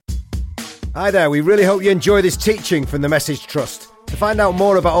Hi there, we really hope you enjoy this teaching from the Message Trust. To find out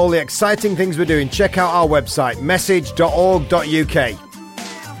more about all the exciting things we're doing, check out our website, message.org.uk.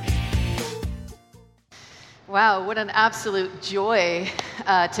 Wow, what an absolute joy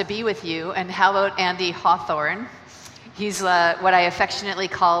to be with you. And how about Andy Hawthorne? He's what I affectionately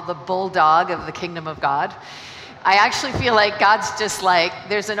call the bulldog of the kingdom of God. I actually feel like God's just like,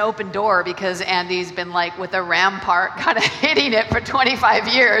 there's an open door because Andy's been like with a rampart kind of hitting it for 25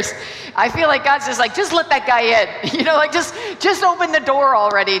 years. I feel like God's just like, just let that guy in. You know, like just open the door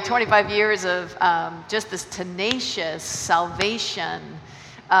already. 25 years of just this tenacious salvation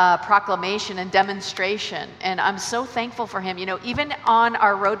proclamation and demonstration. And I'm so thankful for him. You know, even on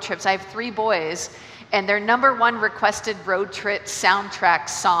our road trips, I have 3 boys, and their number 1 requested road trip soundtrack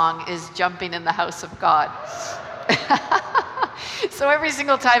song is Jumping in the House of God. So every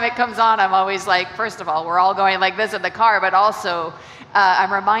single time it comes on, I'm always like, first of all, we're all going like this in the car, but also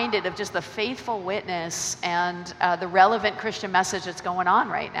I'm reminded of just the faithful witness and the relevant Christian message that's going on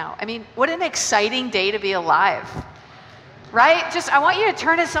right now. I mean, what an exciting day to be alive, right? I want you to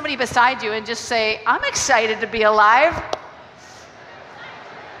turn to somebody beside you and just say, I'm excited to be alive.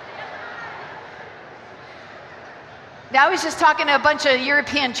 Now, I was just talking to a bunch of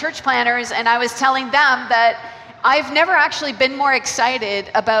European church planners, and I was telling them that I've never actually been more excited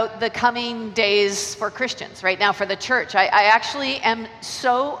about the coming days for Christians right now, for the church. I actually am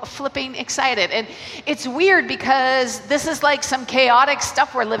so flipping excited. And it's weird because this is like some chaotic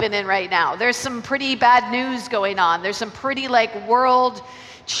stuff we're living in right now. There's some pretty bad news going on. There's some pretty like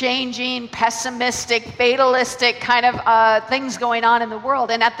world-changing, pessimistic, fatalistic kind of things going on in the world.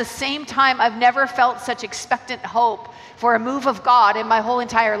 And at the same time, I've never felt such expectant hope for a move of God in my whole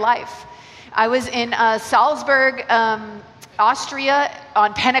entire life. I was in Salzburg, Austria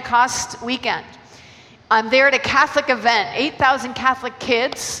on Pentecost weekend. I'm there at a Catholic event, 8,000 Catholic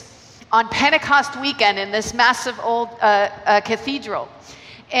kids on Pentecost weekend in this massive old cathedral.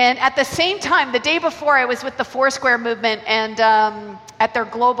 And at the same time, the day before, I was with the Foursquare movement, and at their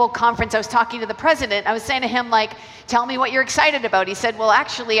global conference, I was talking to the president. I was saying to him, like, tell me what you're excited about. He said, well,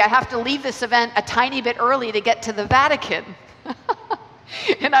 actually, I have to leave this event a tiny bit early to get to the Vatican.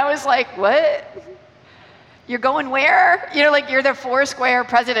 And I was like, what? You're going where? You know, like you're the Foursquare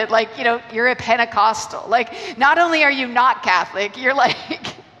president, like, you know, you're a Pentecostal. Like, not only are you not Catholic, you're like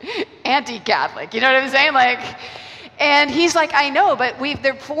anti-Catholic. You know what I'm saying? Like, and he's like, I know, but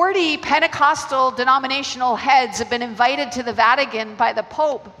there 40 Pentecostal denominational heads have been invited to the Vatican by the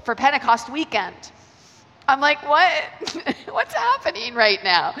Pope for Pentecost weekend. I'm like, what? What's happening right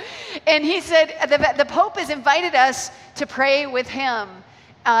now? And he said, the Pope has invited us to pray with him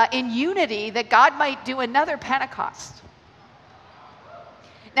in unity that God might do another Pentecost.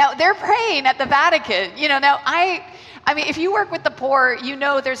 Now, they're praying at the Vatican. You know, now I mean, if you work with the poor, you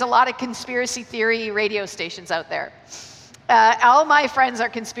know there's a lot of conspiracy theory radio stations out there. All my friends are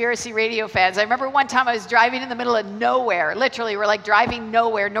conspiracy radio fans. I remember one time I was driving in the middle of nowhere. Literally, we're like driving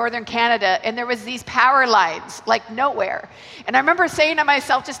nowhere, northern Canada, and there was these power lines, like nowhere. And I remember saying to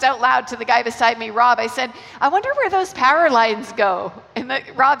myself just out loud to the guy beside me, Rob, I said, I wonder where those power lines go. And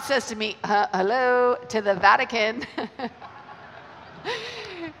Rob says to me, hello, to the Vatican.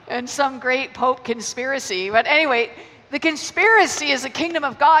 And some great Pope conspiracy. But anyway, the conspiracy is the kingdom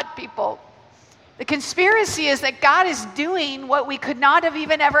of God, people. The conspiracy is that God is doing what we could not have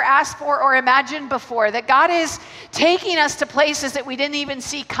even ever asked for or imagined before, that God is taking us to places that we didn't even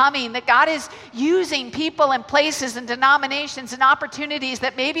see coming, that God is using people and places and denominations and opportunities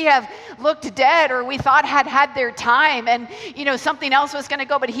that maybe have looked dead or we thought had their time and, you know, something else was going to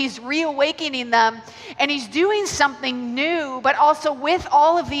go, but he's reawakening them and he's doing something new, but also with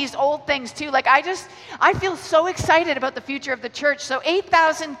all of these old things too. Like I feel so excited about the future of the church. So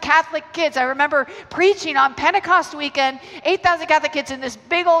 8,000 Catholic kids, I remember preaching on Pentecost weekend, 8,000 Catholic kids in this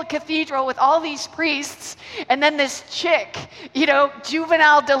big old cathedral with all these priests, and then this chick, you know,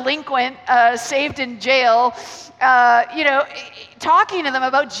 juvenile delinquent, saved in jail, you know, talking to them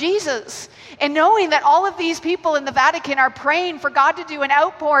about Jesus. And knowing that all of these people in the Vatican are praying for God to do an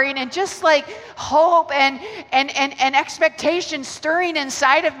outpouring and just like hope and expectation stirring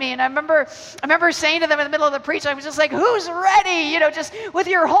inside of me. And I remember saying to them in the middle of the preach, I was just like, who's ready? You know, just with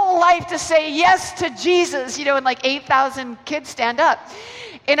your whole life to say yes to Jesus, you know, and like 8,000 kids stand up.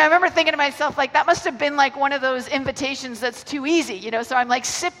 And I remember thinking to myself, like, that must have been like one of those invitations that's too easy, you know? So I'm like,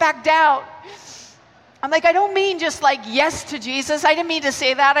 sit back down. I'm like, I don't mean just like yes to Jesus. I didn't mean to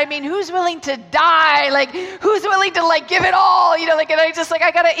say that. I mean, who's willing to die? Like, who's willing to like give it all? You know, like, and I just like,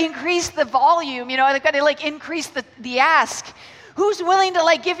 I got to increase the volume, you know, I got to like increase the ask. Who's willing to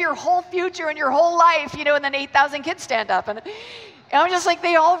like give your whole future and your whole life, you know, and then 8,000 kids stand up. And I'm just like,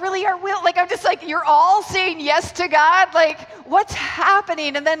 they all really are like, I'm just like, you're all saying yes to God? Like, what's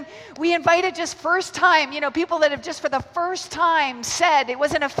happening? And then we invited just first time, people that have just for the first time said, it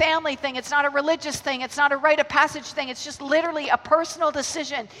wasn't a family thing, it's not a religious thing, it's not a rite of passage thing, it's just literally a personal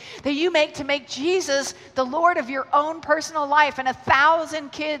decision that you make to make Jesus the Lord of your own personal life. And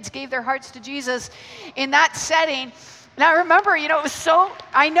 1,000 kids gave their hearts to Jesus in that setting. And I remember, it was so,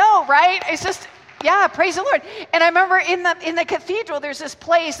 I know, right? It's just, yeah, praise the Lord. And I remember in the cathedral, there's this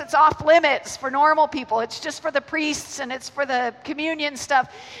place that's off limits for normal people. It's just for the priests and it's for the communion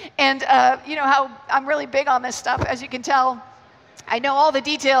stuff. And you know how I'm really big on this stuff, as you can tell. I know all the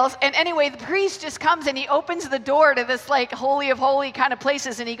details. And anyway, the priest just comes and he opens the door to this like holy of holy kind of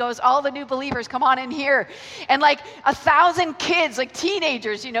places. And he goes, all the new believers, come on in here. And like 1,000 kids, like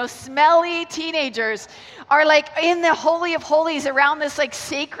teenagers, smelly teenagers are like in the holy of holies around this like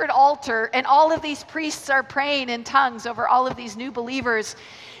sacred altar. And all of these priests are praying in tongues over all of these new believers.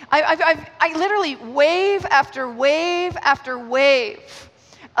 I literally wave after wave after wave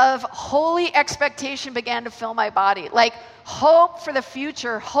of holy expectation began to fill my body. Like hope for the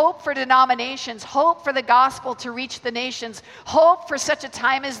future, hope for denominations, hope for the gospel to reach the nations, hope for such a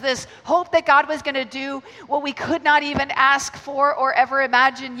time as this, hope that God was going to do what we could not even ask for or ever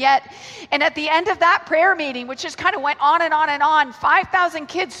imagine yet. And at the end of that prayer meeting, which just kind of went on and on and on, 5,000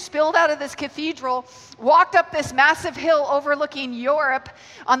 kids spilled out of this cathedral, walked up this massive hill overlooking Europe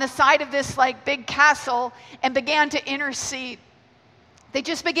on the side of this like big castle and began to intercede. They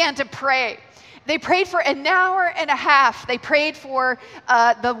just began to pray. They prayed for an hour and a half. They prayed for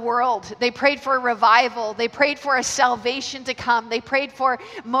the world. They prayed for a revival. They prayed for a salvation to come. They prayed for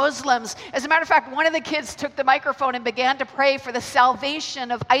Muslims. As a matter of fact, one of the kids took the microphone and began to pray for the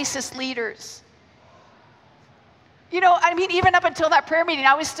salvation of ISIS leaders. Even up until that prayer meeting,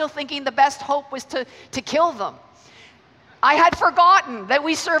 I was still thinking the best hope was to kill them. I had forgotten that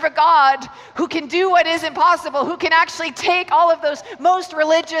we serve a God who can do what is impossible, who can actually take all of those most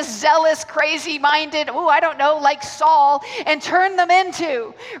religious, zealous, crazy-minded, like Saul, and turn them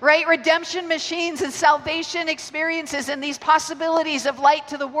into, right, redemption machines and salvation experiences and these possibilities of light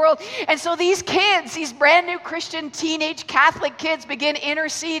to the world. And so these kids, these brand new Christian teenage Catholic kids begin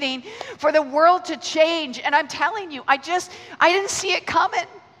interceding for the world to change. And I'm telling you, I didn't see it coming.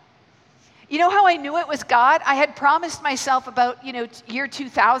 You know how I knew it was God? I had promised myself about, year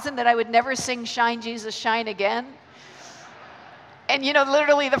 2000 that I would never sing Shine, Jesus, Shine again. And,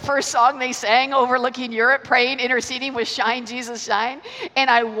 literally the first song they sang overlooking Europe, praying, interceding was Shine, Jesus, Shine. And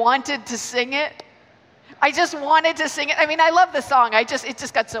I wanted to sing it. I just wanted to sing it. I love the song. It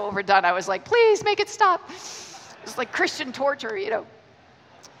just got so overdone. I was like, please make it stop. It's like Christian torture,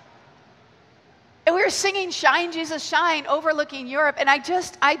 And we were singing Shine, Jesus, Shine, overlooking Europe. And I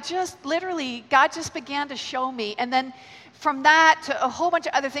just literally, God just began to show me. And then from that to a whole bunch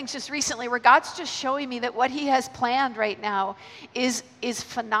of other things just recently where God's just showing me that what he has planned right now is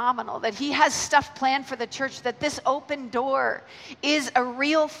phenomenal. That he has stuff planned for the church, that this open door is a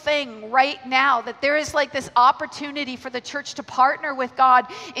real thing right now. That there is like this opportunity for the church to partner with God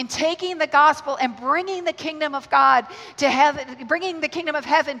in taking the gospel and bringing the kingdom of God to heaven, bringing the kingdom of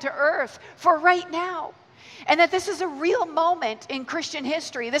heaven to earth for right now. And that this is a real moment in Christian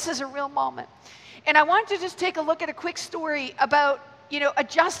history. This is a real moment. And I want to just take a look at a quick story about,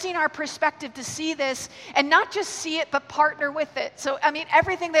 adjusting our perspective to see this and not just see it, but partner with it. So,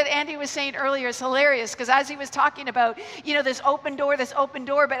 everything that Andy was saying earlier is hilarious because as he was talking about, this open door,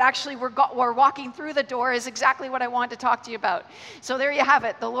 but actually we're walking through the door is exactly what I wanted to talk to you about. So there you have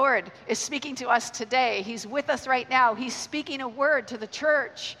it. The Lord is speaking to us today. He's with us right now. He's speaking a word to the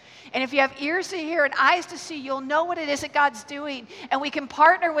church. And if you have ears to hear and eyes to see, you'll know what it is that God's doing. And we can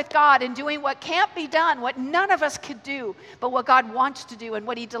partner with God in doing what can't be done, what none of us could do, but what God wants to do and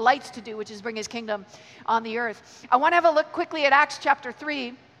what he delights to do, which is bring his kingdom on the earth. I want to have a look quickly at Acts chapter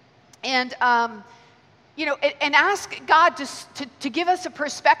 3 and, and ask God to give us a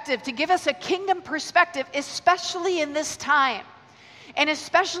perspective, to give us a kingdom perspective, especially in this time. And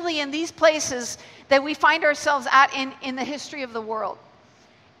especially in these places that we find ourselves at in the history of the world.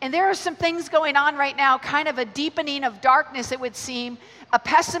 And there are some things going on right now, kind of a deepening of darkness, it would seem, a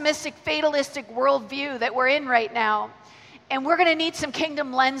pessimistic, fatalistic worldview that we're in right now. And we're going to need some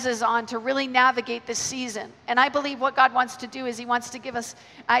kingdom lenses on to really navigate this season. And I believe what God wants to do is he wants to give us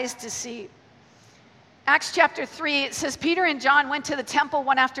eyes to see. Acts chapter 3, it says, Peter and John went to the temple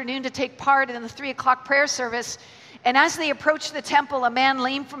one afternoon to take part in the 3:00 prayer service. And as they approached the temple, a man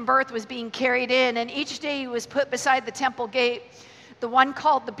lame from birth was being carried in. And each day he was put beside the temple gate, the one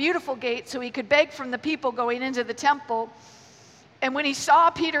called the Beautiful Gate, so he could beg from the people going into the temple. And when he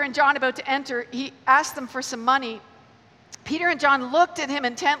saw Peter and John about to enter, he asked them for some money. Peter and John looked at him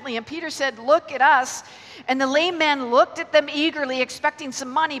intently, and Peter said, "Look at us." And the lame man looked at them eagerly, expecting some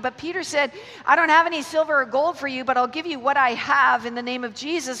money. But Peter said, "I don't have any silver or gold for you, but I'll give you what I have. In the name of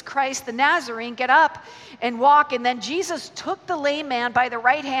Jesus Christ the Nazarene, get up and walk." And then Jesus took the lame man by the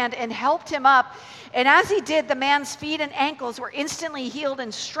right hand and helped him up. And as he did, the man's feet and ankles were instantly healed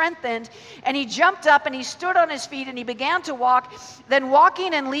and strengthened. And he jumped up and he stood on his feet and he began to walk. Then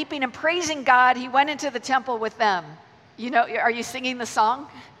walking and leaping and praising God, he went into the temple with them. You know, are you singing the song?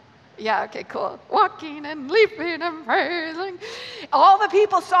 Yeah, okay, cool. Walking and leaping and praising. All the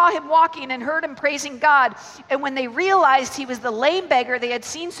people saw him walking and heard him praising God. And when they realized he was the lame beggar they had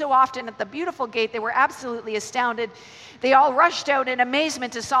seen so often at the beautiful gate, they were absolutely astounded. They all rushed out in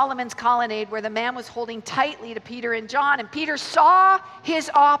amazement to Solomon's colonnade, where the man was holding tightly to Peter and John. And Peter saw his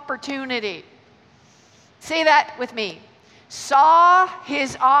opportunity. Say that with me. Saw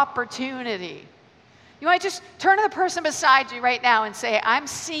his opportunity. You might just turn to the person beside you right now and say, "I'm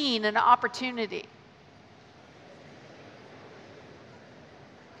seeing an opportunity."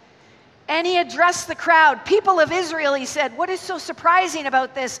 And he addressed the crowd. "People of Israel," he said, "what is so surprising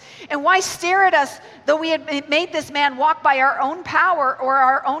about this? And why stare at us, though we had made this man walk by our own power or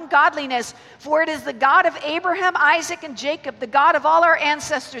our own godliness? For it is the God of Abraham, Isaac, and Jacob, the God of all our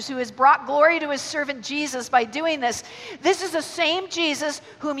ancestors, who has brought glory to his servant Jesus by doing this. This is the same Jesus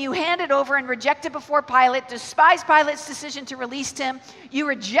whom you handed over and rejected before Pilate, despised Pilate's decision to release him. You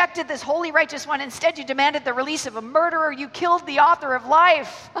rejected this holy, righteous one. Instead, you demanded the release of a murderer. You killed the author of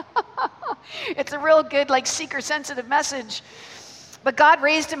life." It's a real good, like, seeker-sensitive message. "But God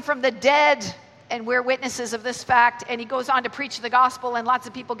raised him from the dead, and we're witnesses of this fact." And he goes on to preach the gospel, and lots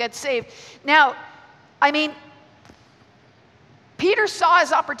of people get saved. Now, I mean, Peter saw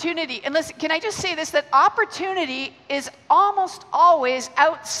his opportunity. And listen, can I just say this, that opportunity is almost always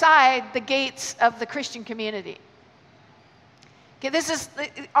outside the gates of the Christian community. Okay, this is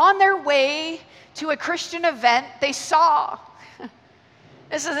on their way to a Christian event, they saw.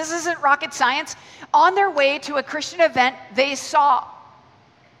 This isn't rocket science. On their way to a Christian event, they saw.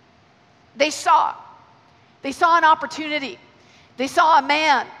 They saw an opportunity. They saw a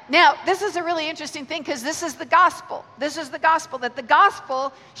man. Now, this is a really interesting thing, because this is the gospel. This is the gospel, that the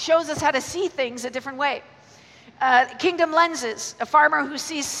gospel shows us how to see things a different way. Kingdom lenses, a farmer who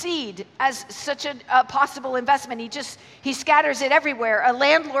sees seed as such a possible investment. He scatters it everywhere. A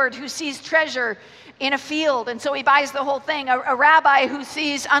landlord who sees treasure in a field, and so he buys the whole thing. A rabbi who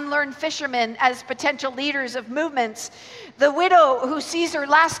sees unlearned fishermen as potential leaders of movements. The widow who sees her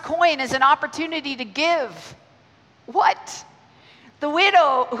last coin as an opportunity to give. What? The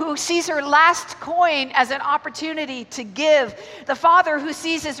widow who sees her last coin as an opportunity to give. The father who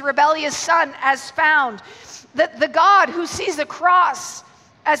sees his rebellious son as found. The God who sees the cross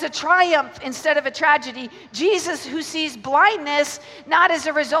as a triumph instead of a tragedy. Jesus who sees blindness not as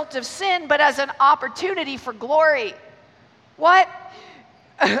a result of sin, but as an opportunity for glory. What?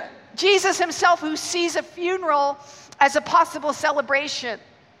 Jesus himself who sees a funeral as a possible celebration.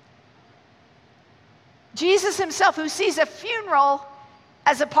 Jesus himself who sees a funeral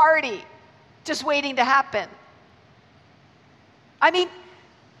as a party just waiting to happen. I mean,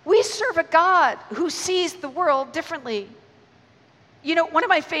 we serve a God who sees the world differently. You know, one of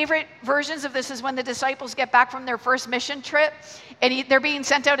my favorite versions of this is when the disciples get back from their first mission trip, and they're being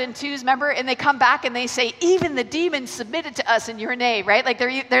sent out in twos, remember? And they come back and they say, "Even the demons submitted to us in your name," right? Like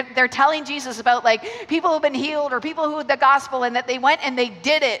they're telling Jesus about, like, people who've been healed or people who had the gospel, and that they went and they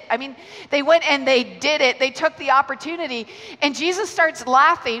did it. I mean, they went and they did it. They took the opportunity. And Jesus starts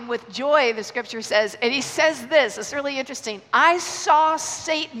laughing with joy, the scripture says, and he says this, it's really interesting. "I saw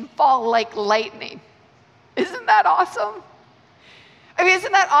Satan fall like lightning." Isn't that awesome? I mean,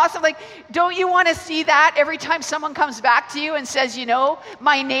 isn't that awesome? Like, don't you want to see that every time someone comes back to you and says, "You know,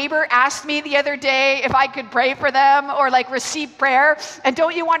 my neighbor asked me the other day if I could pray for them or, like, receive prayer." And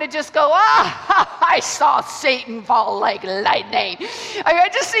don't you want to just go, I saw Satan fall like lightning. I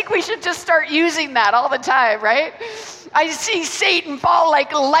just think we should just start using that all the time, right? "I see Satan fall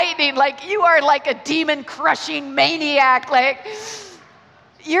like lightning," like you are like a demon-crushing maniac, like...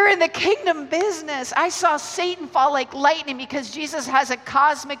 You're in the kingdom business. I saw Satan fall like lightning, because Jesus has a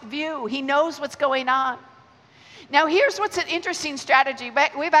cosmic view. He knows what's going on. Now, here's what's an interesting strategy.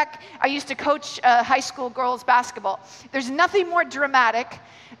 Way back, I used to coach high school girls basketball. There's nothing more dramatic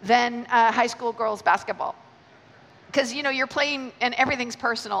than high school girls basketball, because, you know, you're playing and everything's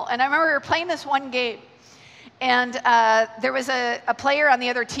personal. And I remember we were playing this one game, and there was a player on the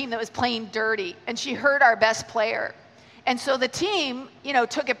other team that was playing dirty, and she hurt our best player. And so the team, you know,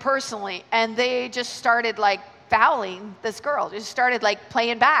 took it personally, and they just started, like, fouling this girl, just started like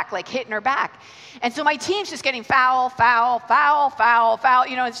playing back, like hitting her back. And so my team's just getting foul, foul, foul, foul, foul.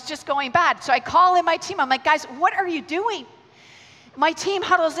 You know, it's just going bad. So I call in my team. I'm like, guys, what are you doing? My team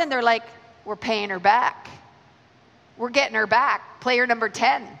huddles in. They're like, we're paying her back. We're getting her back. Player number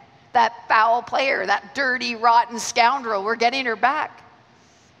 10, that foul player, that dirty, rotten scoundrel, we're getting her back.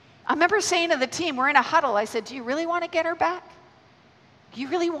 I remember saying to the team, we're in a huddle. I said, do you really want to get her back? You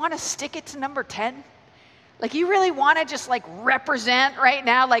really want to stick it to number 10? Like, you really want to just like represent right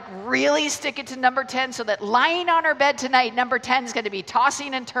now, like really stick it to number 10 so that lying on her bed tonight, number 10 is going to be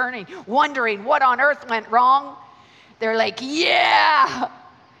tossing and turning, wondering what on earth went wrong? They're like, yeah.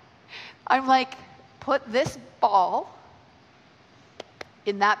 I'm like, put this ball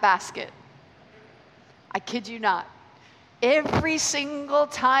in that basket. I kid you not. Every single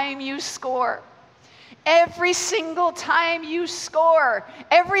time you score, every single time you score,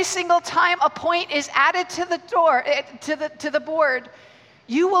 every single time a point is added to the board,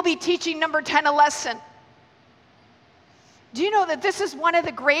 you will be teaching number 10 a lesson. Do you know that this is one of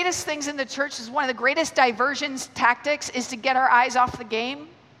the greatest things in the church, is one of the greatest diversions tactics, is to get our eyes off the game?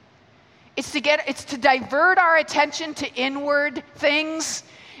 It's to divert our attention to inward things.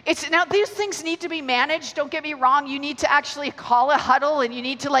 Now, these things need to be managed. Don't get me wrong. You need to actually call a huddle, and you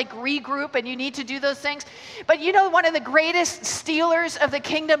need to like regroup, and you need to do those things. But you know, one of the greatest stealers of the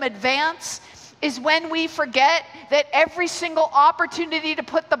kingdom advance is when we forget that every single opportunity to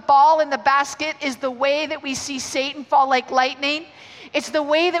put the ball in the basket is the way that we see Satan fall like lightning. It's the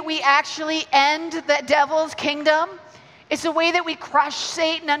way that we actually end the devil's kingdom. It's the way that we crush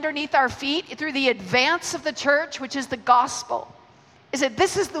Satan underneath our feet through the advance of the church, which is the gospel. Is that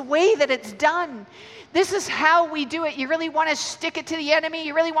this is the way that it's done. This is how we do it. You really want to stick it to the enemy.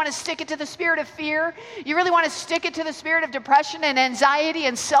 You really want to stick it to the spirit of fear. You really want to stick it to the spirit of depression and anxiety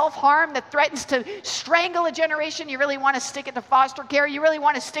and self-harm that threatens to strangle a generation. You really want to stick it to foster care. You really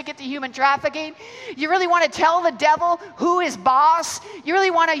want to stick it to human trafficking. You really want to tell the devil who is boss. You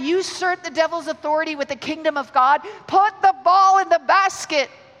really want to usurp the devil's authority with the kingdom of God. Put the ball in the basket.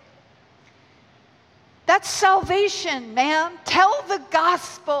 That's salvation, man. Tell the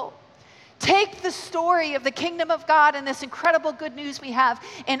gospel. Take the story of the kingdom of God and this incredible good news we have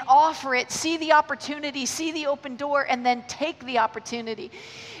and offer it. See the opportunity, see the open door, and then take the opportunity.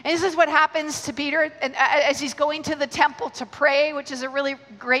 And this is what happens to Peter and as he's going to the temple to pray, which is a really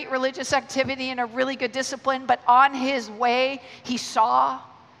great religious activity and a really good discipline. But on his way, he saw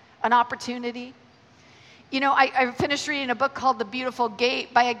an opportunity. You know, I finished reading a book called The Beautiful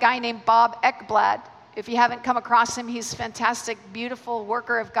Gate by a guy named Bob Ekblad. If you haven't come across him, he's a fantastic, beautiful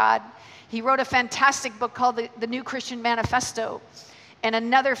worker of God. He wrote a fantastic book called The New Christian Manifesto. And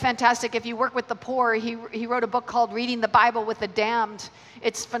another fantastic, if you work with the poor, he wrote a book called Reading the Bible with the Damned.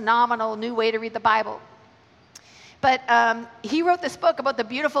 It's phenomenal, new way to read the Bible. But he wrote this book about the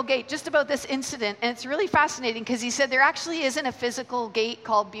beautiful gate, just about this incident. And it's really fascinating because he said there actually isn't a physical gate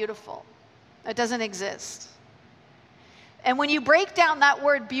called beautiful. It doesn't exist. And when you break down that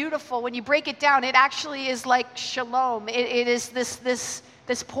word beautiful, when you break it down, it actually is like shalom. It is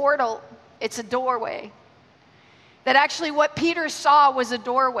this portal. It's a doorway. That actually what Peter saw was a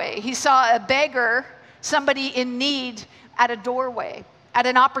doorway. He saw a beggar, somebody in need, at a doorway, at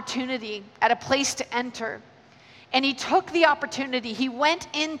an opportunity, at a place to enter. And he took the opportunity. He went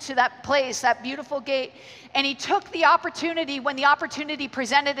into that place, that beautiful gate, and he took the opportunity when the opportunity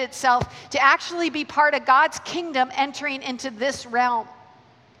presented itself to actually be part of God's kingdom entering into this realm.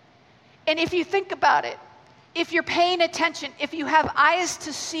 And if you think about it, if you're paying attention, if you have eyes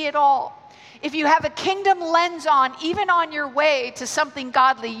to see it all, if you have a kingdom lens on, even on your way to something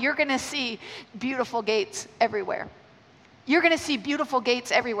godly, you're going to see beautiful gates everywhere. You're going to see beautiful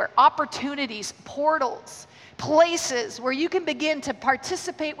gates everywhere, opportunities, portals, places where you can begin to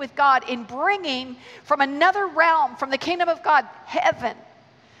participate with God in bringing from another realm, from the kingdom of God, heaven,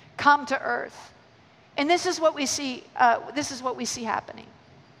 come to earth. And this is what we see. This is what we see happening.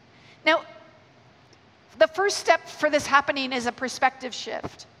 Now, the first step for this happening is a perspective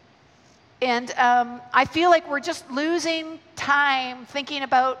shift. And I feel like we're just losing time thinking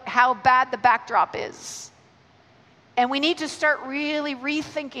about how bad the backdrop is. And we need to start really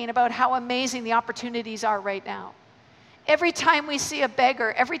rethinking about how amazing the opportunities are right now. Every time we see a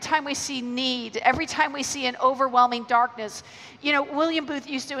beggar, every time we see need, every time we see an overwhelming darkness, you know, William Booth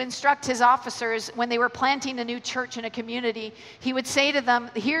used to instruct his officers when they were planting a new church in a community. He would say to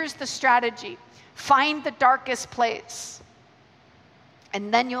them, here's the strategy. Find the darkest place,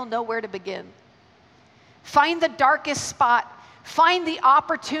 and then you'll know where to begin. Find the darkest spot. Find the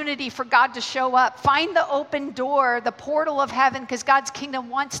opportunity for God to show up. Find the open door, the portal of heaven, because God's kingdom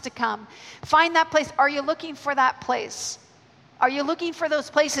wants to come. Find that place. Are you looking for that place? Are you looking for those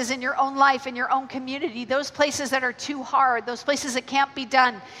places in your own life, in your own community, those places that are too hard, those places that can't be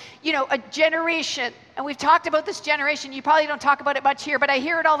done? You know, a generation, and we've talked about this generation. You probably don't talk about it much here, but I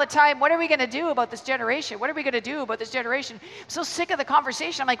hear it all the time. What are we going to do about this generation? What are we going to do about this generation? I'm so sick of the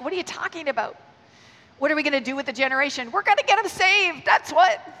conversation. I'm like, what are you talking about? What are we going to do with the generation? We're going to get them saved. That's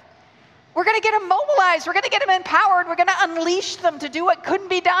what. We're going to get them mobilized. We're going to get them empowered. We're going to unleash them to do what couldn't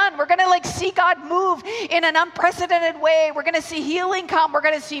be done. We're going to see God move in an unprecedented way. We're going to see healing come. We're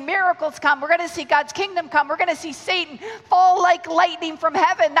going to see miracles come. We're going to see God's kingdom come. We're going to see Satan fall like lightning from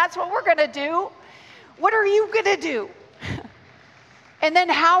heaven. That's what we're going to do. What are you going to do? And then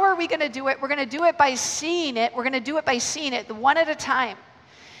how are we going to do it? We're going to do it by seeing it. We're going to do it by seeing it one at a time.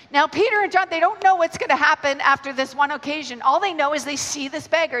 Now, Peter and John, they don't know what's going to happen after this one occasion. All they know is they see this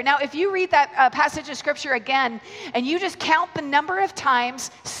beggar. Now, if you read that passage of Scripture again, and you just count the number of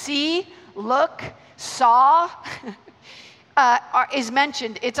times see, look, saw is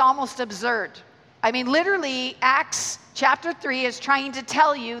mentioned, it's almost absurd. I mean, literally, Acts chapter 3 is trying to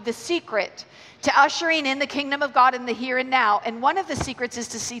tell you the secret to ushering in the kingdom of God in the here and now. And one of the secrets is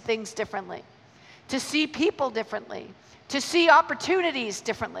to see things differently, to see people differently, to see opportunities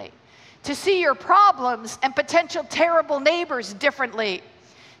differently, to see your problems and potential terrible neighbors differently,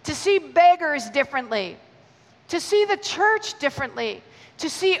 to see beggars differently, to see the church differently, to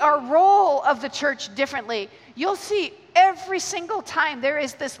see our role of the church differently. You'll see every single time there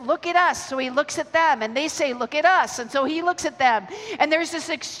is this look at us. So he looks at them and they say, look at us. And so he looks at them. And there's this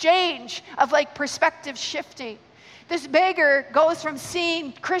exchange of like perspective shifting. This beggar goes from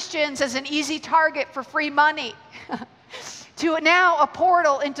seeing Christians as an easy target for free money to now a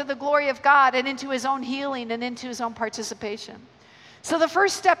portal into the glory of God and into his own healing and into his own participation. So the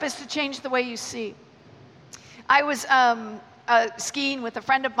first step is to change the way you see. I was skiing with a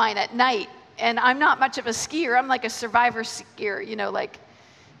friend of mine at night, and I'm not much of a skier. I'm like a survivor skier, you know, like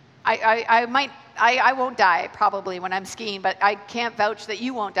I won't die probably when I'm skiing, but I can't vouch that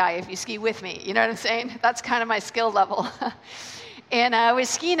you won't die if you ski with me. You know what I'm saying? That's kind of my skill level. And I was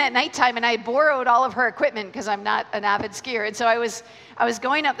skiing at nighttime, and I borrowed all of her equipment because I'm not an avid skier. And so I was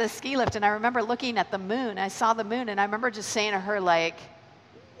going up the ski lift, and I remember looking at the moon. I saw the moon, and I remember just saying to her, like,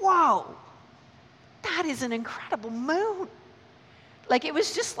 whoa, that is an incredible moon. Like, it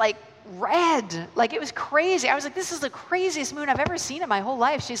was just like red. Like, it was crazy. I was like, this is the craziest moon I've ever seen in my whole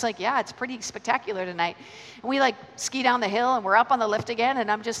life. She's like, yeah, it's pretty spectacular tonight. And we like ski down the hill, and we're up on the lift again,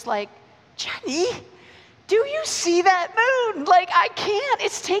 and I'm just like, Jenny, do you see that moon? Like, I can't.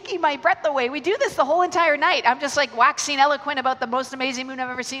 It's taking my breath away. We do this the whole entire night. I'm just like waxing eloquent about the most amazing moon I've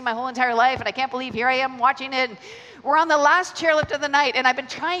ever seen my whole entire life, and I can't believe here I am watching it. And we're on the last chairlift of the night, and I've been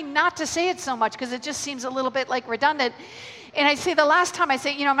trying not to say it so much because it just seems a little bit like redundant. And I say the last time, I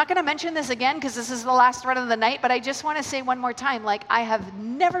say, you know, I'm not going to mention this again because this is the last run of the night, but I just want to say one more time, like, I have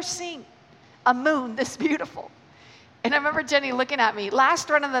never seen a moon this beautiful. And I remember Jenny looking at me. Last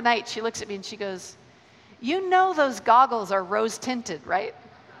run of the night, she looks at me and she goes, you know those goggles are rose tinted, right?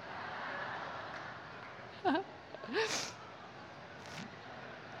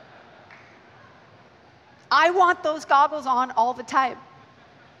 I want those goggles on all the time.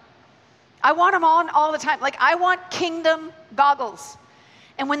 I want them on all the time. Like, I want kingdom goggles.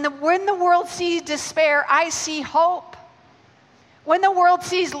 And when the world sees despair, I see hope. When the world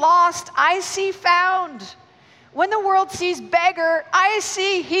sees lost, I see found. When the world sees beggar, I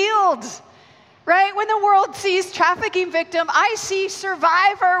see healed. Right? When the world sees trafficking victim, I see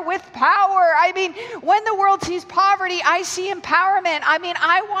survivor with power. I mean, when the world sees poverty, I see empowerment. I mean,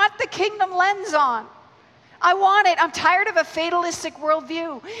 I want the kingdom lens on. I want it. I'm tired of a fatalistic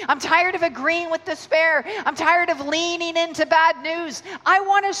worldview. I'm tired of agreeing with despair. I'm tired of leaning into bad news. I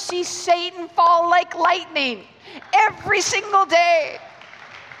want to see Satan fall like lightning every single day.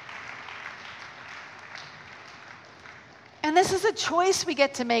 And this is a choice we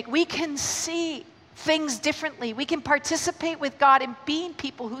get to make. We can see things differently. We can participate with God in being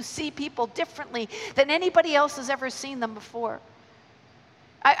people who see people differently than anybody else has ever seen them before.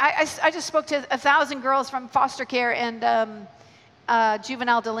 I just spoke to 1,000 girls from foster care and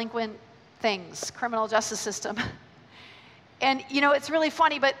juvenile delinquent things, criminal justice system. And, you know, it's really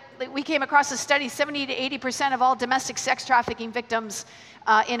funny, but we came across a study, 70 to 80% of all domestic sex trafficking victims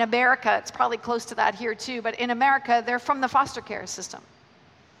in America, it's probably close to that here too, but in America, they're from the foster care system.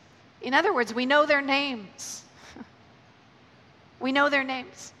 In other words, we know their names. We know their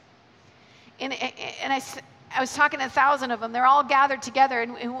names. And I was talking to 1,000 of them. They're all gathered together,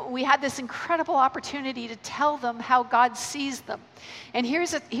 and we had this incredible opportunity to tell them how God sees them. And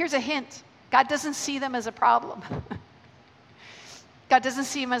here's a hint. God doesn't see them as a problem. God doesn't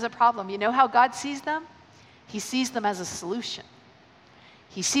see them as a problem. You know how God sees them? He sees them as a solution.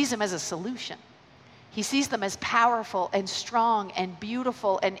 He sees them as a solution. He sees them as powerful and strong and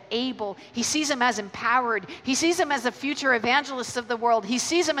beautiful and able. He sees them as empowered. He sees them as the future evangelists of the world. He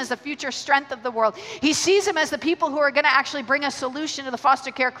sees them as the future strength of the world. He sees them as the people who are going to actually bring a solution to the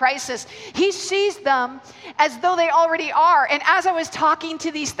foster care crisis. He sees them as though they already are. And as I was talking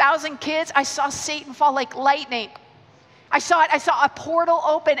to these 1,000 kids, I saw Satan fall like lightning. I saw it. I saw a portal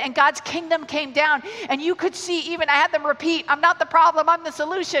open and God's kingdom came down. And you could see even, I had them repeat, I'm not the problem, I'm the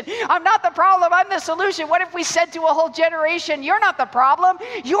solution. I'm not the problem, I'm the solution. What if we said to a whole generation, you're not the problem,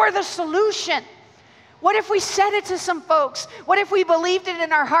 you're the solution? What if we said it to some folks? What if we believed it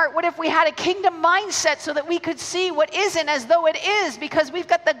in our heart? What if we had a kingdom mindset so that we could see what isn't as though it is, because we've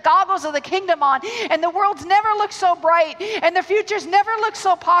got the goggles of the kingdom on, and the world's never looked so bright, and the future's never looked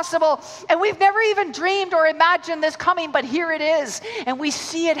so possible, and we've never even dreamed or imagined this coming, but here it is, and we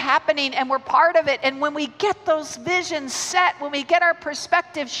see it happening, and we're part of it. And when we get those visions set, when we get our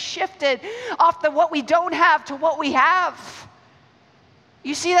perspective shifted off the what we don't have to what we have,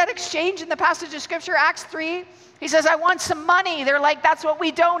 you see that exchange in the passage of Scripture, Acts 3? He says, I want some money. They're like, that's what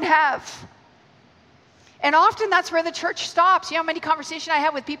we don't have. And often that's where the church stops. You know how many conversations I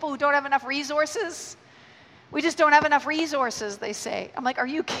have with people who don't have enough resources? We just don't have enough resources, they say. I'm like, are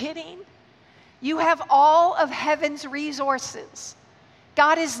you kidding? You have all of heaven's resources.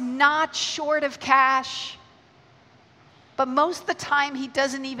 God is not short of cash. But most of the time, he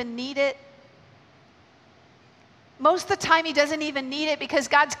doesn't even need it. Most of the time, he doesn't even need it, because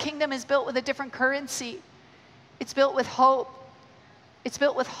God's kingdom is built with a different currency. It's built with hope. It's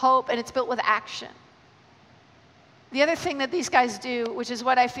built with hope, and it's built with action. The other thing that these guys do, which is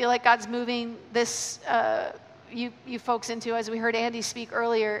what I feel like God's moving this you folks into, as we heard Andy speak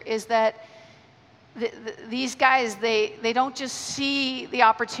earlier, is that these guys, they don't just see the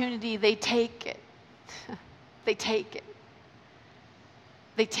opportunity, they take it. They take it.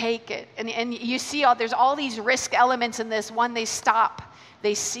 They take it. And you see, there's all these risk elements in this. One, they stop.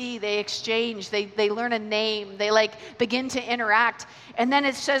 They see, they exchange, they learn a name, they begin to interact. And then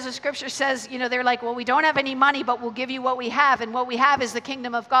it says, the scripture says, they're like, well, we don't have any money, but we'll give you what we have. And what we have is the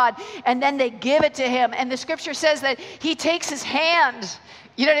kingdom of God. And then they give it to him. And the scripture says that he takes his hand.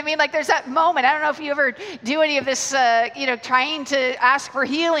 You know what I mean? There's that moment. I don't know if you ever do any of this, trying to ask for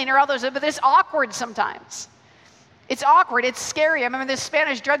healing or all those, but it's awkward sometimes. It's awkward. It's scary. I remember this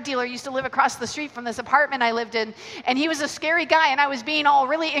Spanish drug dealer used to live across the street from this apartment I lived in, and he was a scary guy, and I was being all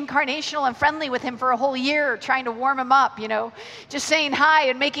really incarnational and friendly with him for a whole year, trying to warm him up, just saying hi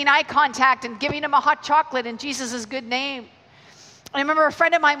and making eye contact and giving him a hot chocolate in Jesus' good name. I remember a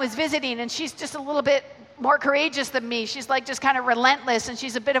friend of mine was visiting, and she's just a little bit more courageous than me. She's just kind of relentless, and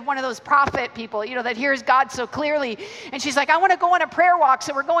she's a bit of one of those prophet people, that hears God so clearly. And she's like, I want to go on a prayer walk.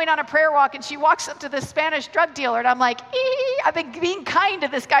 So we're going on a prayer walk, and she walks up to this Spanish drug dealer, and I'm like, I've been being kind to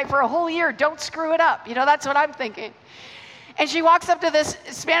this guy for a whole year. Don't screw it up. That's what I'm thinking. And she walks up to this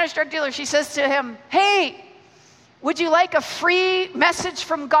Spanish drug dealer. She says to him, hey, would you like a free message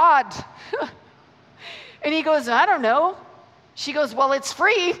from God? And he goes, I don't know. She goes, well, it's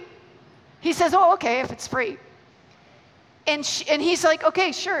free. He says, oh, okay, if it's free. And he's like,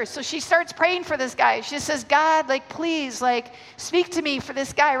 okay, sure. So she starts praying for this guy. She says, God, please, speak to me for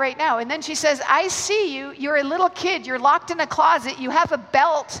this guy right now. And then she says, I see you. You're a little kid. You're locked in a closet. You have a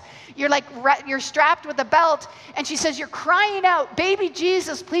belt. You're strapped with a belt. And she says, you're crying out, baby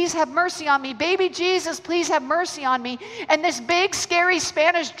Jesus, please have mercy on me. Baby Jesus, please have mercy on me. And this big, scary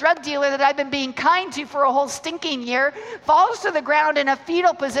Spanish drug dealer that I've been being kind to for a whole stinking year falls to the ground in a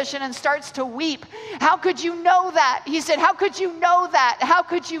fetal position and starts to weep. How could you know that? He said, how could you know that? How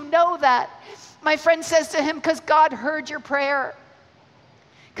could you know that? My friend says to him, because God heard your prayer.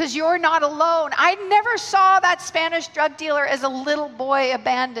 Because you're not alone. I never saw that Spanish drug dealer as a little boy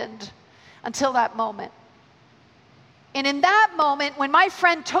abandoned until that moment. And in that moment, when my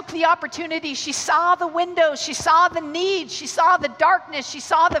friend took the opportunity, she saw the windows, she saw the need, she saw the darkness, she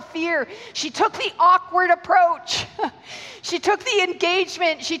saw the fear. She took the awkward approach. She took the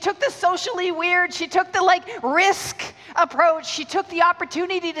engagement. She took the socially weird. She took the risk approach. She took the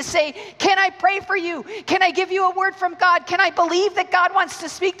opportunity to say, can I pray for you? Can I give you a word from God? Can I believe that God wants to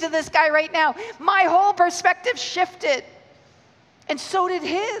speak to this guy right now? My whole perspective shifted. And so did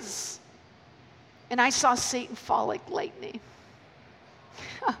his. And I saw Satan fall like lightning.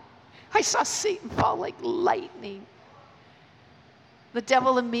 I saw Satan fall like lightning. The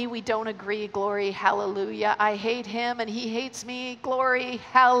devil and me, we don't agree. Glory, hallelujah. I hate him and he hates me. Glory,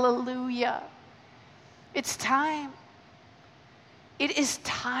 hallelujah. It's time. It is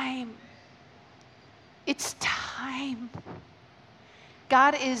time. It's time.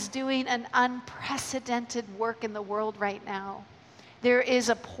 God is doing an unprecedented work in the world right now. There is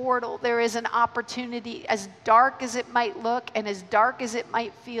a portal. There is an opportunity. As dark as it might look and as dark as it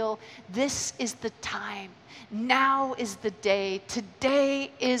might feel, this is the time. Now is the day.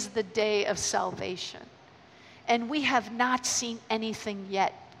 Today is the day of salvation. And we have not seen anything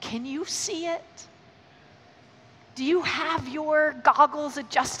yet. Can you see it? Do you have your goggles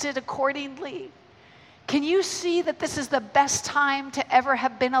adjusted accordingly? Can you see that this is the best time to ever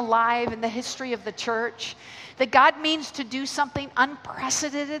have been alive in the history of the church? That God means to do something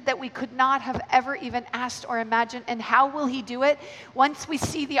unprecedented that we could not have ever even asked or imagined. And how will he do it? Once we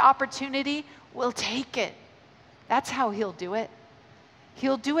see the opportunity, we'll take it. That's how he'll do it.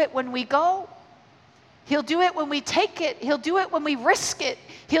 He'll do it when we go. He'll do it when we take it. He'll do it when we risk it.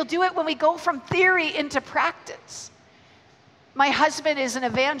 He'll do it when we go from theory into practice. My husband is an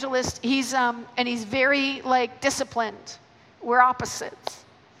evangelist. He's very disciplined. We're opposites.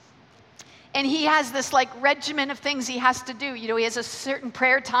 And he has this regimen of things he has to do. He has a certain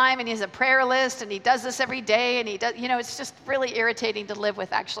prayer time and he has a prayer list and he does this every day and he does, it's just really irritating to live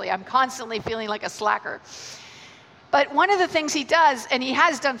with, actually. I'm constantly feeling like a slacker. But one of the things he does, and he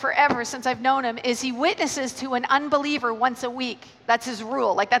has done forever since I've known him, is he witnesses to an unbeliever once a week. That's his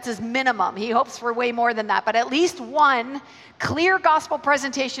rule. That's his minimum. He hopes for way more than that. But at least one clear gospel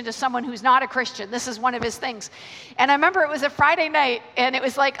presentation to someone who's not a Christian. This is one of his things. And I remember it was a Friday night, and it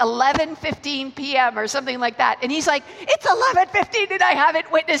was 11:15 p.m. or something like that. And he's like, it's 11:15 and I haven't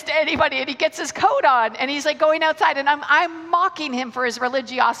witnessed to anybody. And he gets his coat on, and he's going outside. And I'm mocking him for his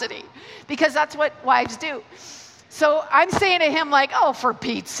religiosity, because that's what wives do. So I'm saying to him, oh, for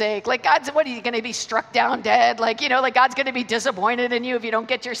Pete's sake, God's, what are you going to be struck down dead? God's going to be disappointed in you if you don't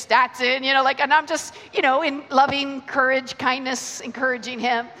get your stats in, and I'm just, in loving courage, kindness, encouraging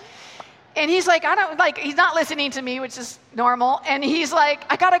him. And he's he's not listening to me, which is normal. And he's like,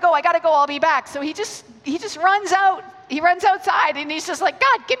 I gotta go, I'll be back. So he just runs out. He runs outside and he's just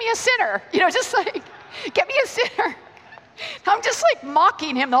God, give me a sinner. Get me a sinner. I'm just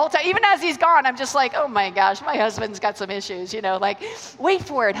mocking him the whole time. Even as he's gone, I'm just oh my gosh, my husband's got some issues, wait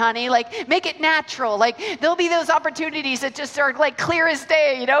for it, honey. Make it natural. There'll be those opportunities that just are clear as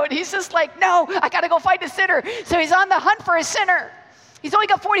day, And he's just no, I got to go find a sinner. So he's on the hunt for a sinner. He's only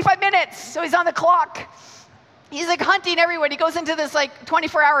got 45 minutes, so he's on the clock. He's hunting everywhere. He goes into this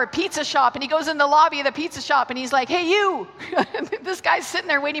 24-hour pizza shop, and he goes in the lobby of the pizza shop, and he's like, hey, you. This guy's sitting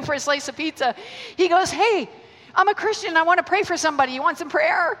there waiting for a slice of pizza. He goes, hey, I'm a Christian. I want to pray for somebody. You want some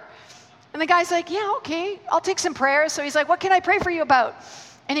prayer? And the guy's like, yeah, okay, I'll take some prayers. So he's like, what can I pray for you about?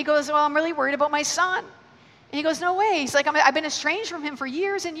 And he goes, well, I'm really worried about my son. And he goes, no way. He's like, I've been estranged from him for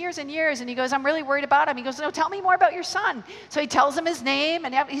years and years and years. And he goes, I'm really worried about him. He goes, no, tell me more about your son. So he tells him his name.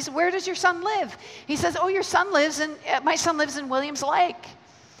 And he says, where does your son live? He says, oh, my son lives in Williams Lake.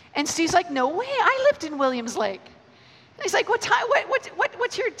 And Steve's like, no way. I lived in Williams Lake. He's like, what's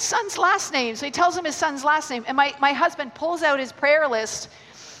your son's last name? So he tells him his son's last name. And my husband pulls out his prayer list,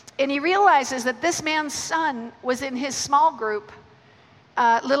 and he realizes that this man's son was in his small group,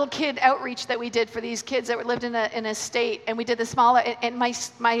 little kid outreach that we did for these kids that lived in a state. And we did the smaller, and my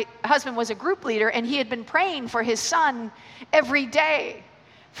husband was a group leader, and he had been praying for his son every day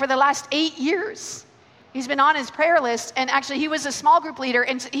for the last 8 years. He's been on his prayer list, and actually he was a small group leader,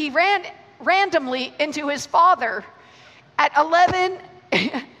 and he ran randomly into his father at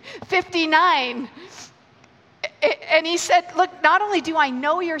 11:59, and he said, look, not only do I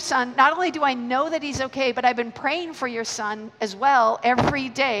know your son, not only do I know that he's okay, but I've been praying for your son as well every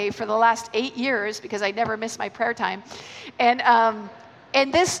day for the last 8 years, because I never miss my prayer time. And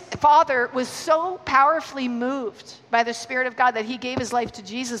this father was so powerfully moved by the Spirit of God that he gave his life to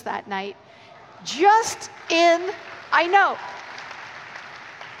Jesus that night, just in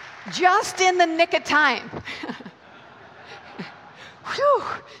the nick of time. Whew,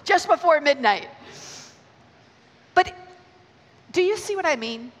 just before midnight. But do you see what I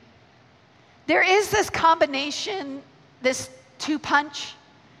mean? There is this combination, this two-punch.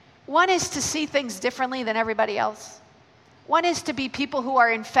 One is to see things differently than everybody else. One is to be people who are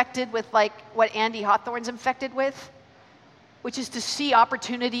infected with what Andy Hawthorne's infected with, which is to see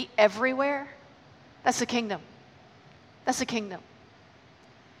opportunity everywhere. That's the kingdom. That's the kingdom.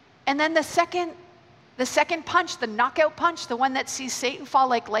 And then the second punch, the knockout punch, the one that sees Satan fall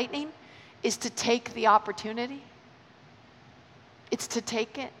like lightning, is to take the opportunity. It's to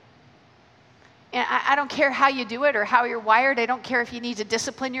take it. And I don't care how you do it or how you're wired. I don't care if you need to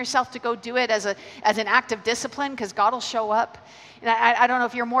discipline yourself to go do it as an act of discipline, because God will show up. And I don't know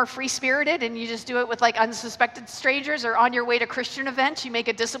if you're more free-spirited and you just do it with like unsuspected strangers, or on your way to Christian events, you make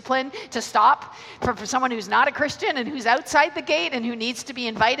a discipline to stop for someone who's not a Christian and who's outside the gate and who needs to be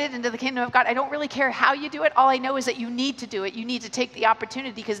invited into the kingdom of God. I don't really care how you do it. All I know is that you need to do it. You need to take the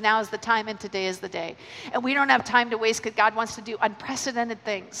opportunity, because now is the time and today is the day. And we don't have time to waste, because God wants to do unprecedented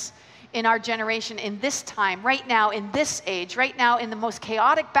things in our generation, in this time, right now, in this age, right now, in the most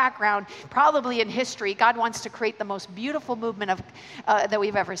chaotic background, probably in history. God wants to create the most beautiful movement that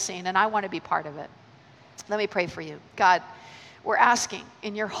we've ever seen, and I want to be part of it. Let me pray for you. God, we're asking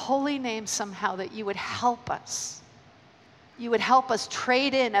in your holy name somehow that you would help us. You would help us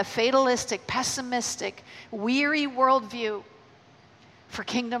trade in a fatalistic, pessimistic, weary worldview for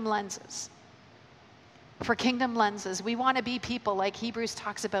kingdom lenses. For kingdom lenses. We want to be people, like Hebrews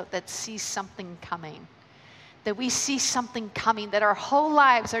talks about, that see something coming. That we see something coming, that our whole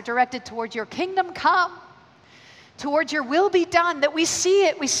lives are directed towards your kingdom come, towards your will be done, that we see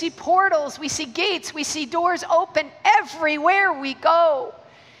it. We see portals, we see gates, we see doors open everywhere we go.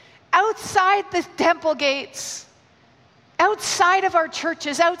 Outside the temple gates, outside of our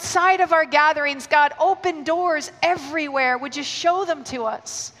churches, outside of our gatherings, God, open doors everywhere. Would you show them to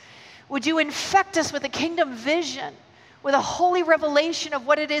us? Would you infect us with a kingdom vision, with a holy revelation of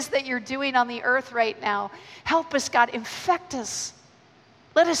what it is that you're doing on the earth right now? Help us, God. Infect us.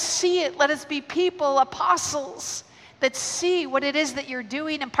 Let us see it. Let us be people, apostles, that see what it is that you're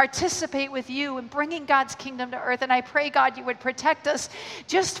doing and participate with you in bringing God's kingdom to earth. And I pray, God, you would protect us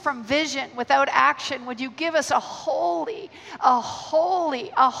just from vision without action. Would you give us a holy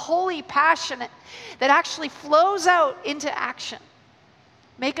passion that actually flows out into action?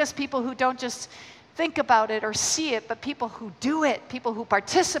 Make us people who don't just think about it or see it, but people who do it, people who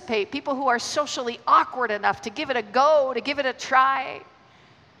participate, people who are socially awkward enough to give it a go, to give it a try.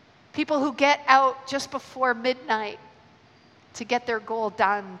 People who get out just before midnight to get their goal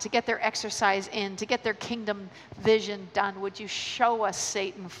done, to get their exercise in, to get their kingdom vision done. Would you show us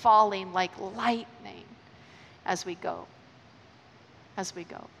Satan falling like lightning as we go? As we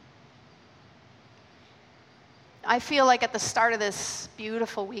go. I feel like at the start of this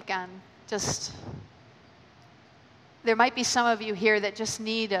beautiful weekend, there might be some of you here that just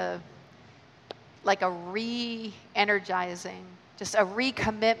need a re-energizing, just a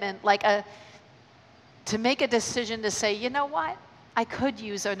recommitment, to make a decision to say, you know what? I could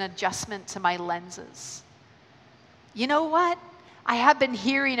use an adjustment to my lenses. You know what? I have been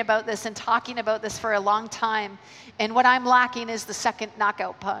hearing about this and talking about this for a long time, and what I'm lacking is the second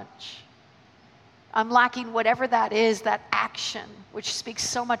knockout punch. I'm lacking whatever that is, that action, which speaks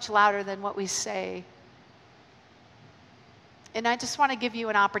so much louder than what we say. And I just want to give you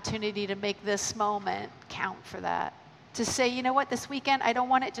an opportunity to make this moment count for that. To say, you know what, this weekend, I don't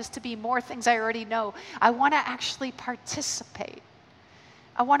want it just to be more things I already know. I want to actually participate.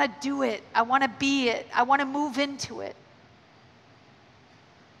 I want to do it. I want to be it. I want to move into it.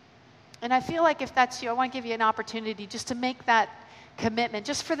 And I feel like if that's you, I want to give you an opportunity just to make that commitment,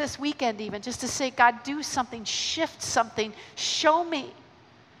 just for this weekend even, just to say, God, do something, shift something, show me.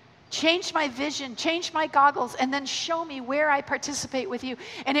 Change my vision, change my goggles, and then show me where I participate with you.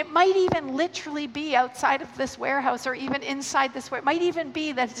 And it might even literally be outside of this warehouse or even inside this warehouse. It might even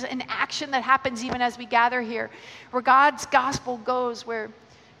be that it's an action that happens even as we gather here, where God's gospel goes where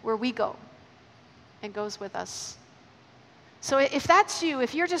we go and goes with us. So if that's you,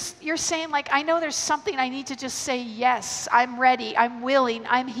 if you're saying like, I know there's something I need to just say, yes, I'm ready, I'm willing,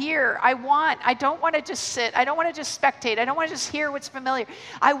 I'm here, I don't want to just sit, I don't want to just spectate, I don't want to just hear what's familiar.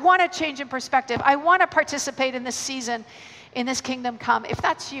 I want to change in perspective. I want to participate in this season, in this kingdom come. If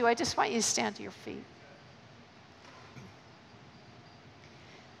that's you, I just want you to stand to your feet.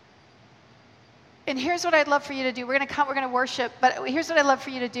 And here's what I'd love for you to do. We're going to come, we're going to worship, but here's what I'd love for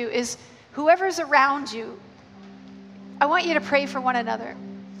you to do is whoever's around you, I want you to pray for one another.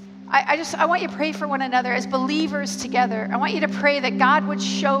 I want you to pray for one another as believers together. I want you to pray that God would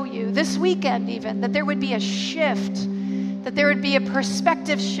show you this weekend even, that there would be a shift, that there would be a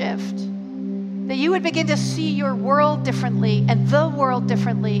perspective shift, that you would begin to see your world differently and the world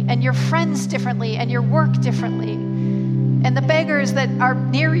differently and your friends differently and your work differently and the beggars that are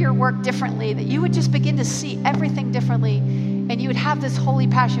near your work differently, that you would just begin to see everything differently and you would have this holy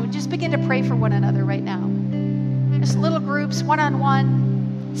passion. You would just begin to pray for one another right now. Just little groups,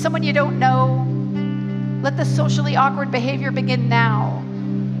 one-on-one, someone you don't know. Let the socially awkward behavior begin now.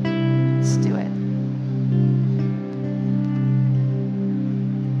 Let's do it.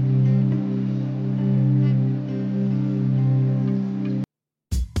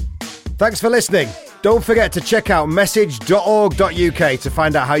 Thanks for listening. Don't forget to check out message.org.uk to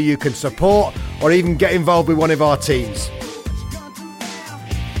find out how you can support or even get involved with one of our teams.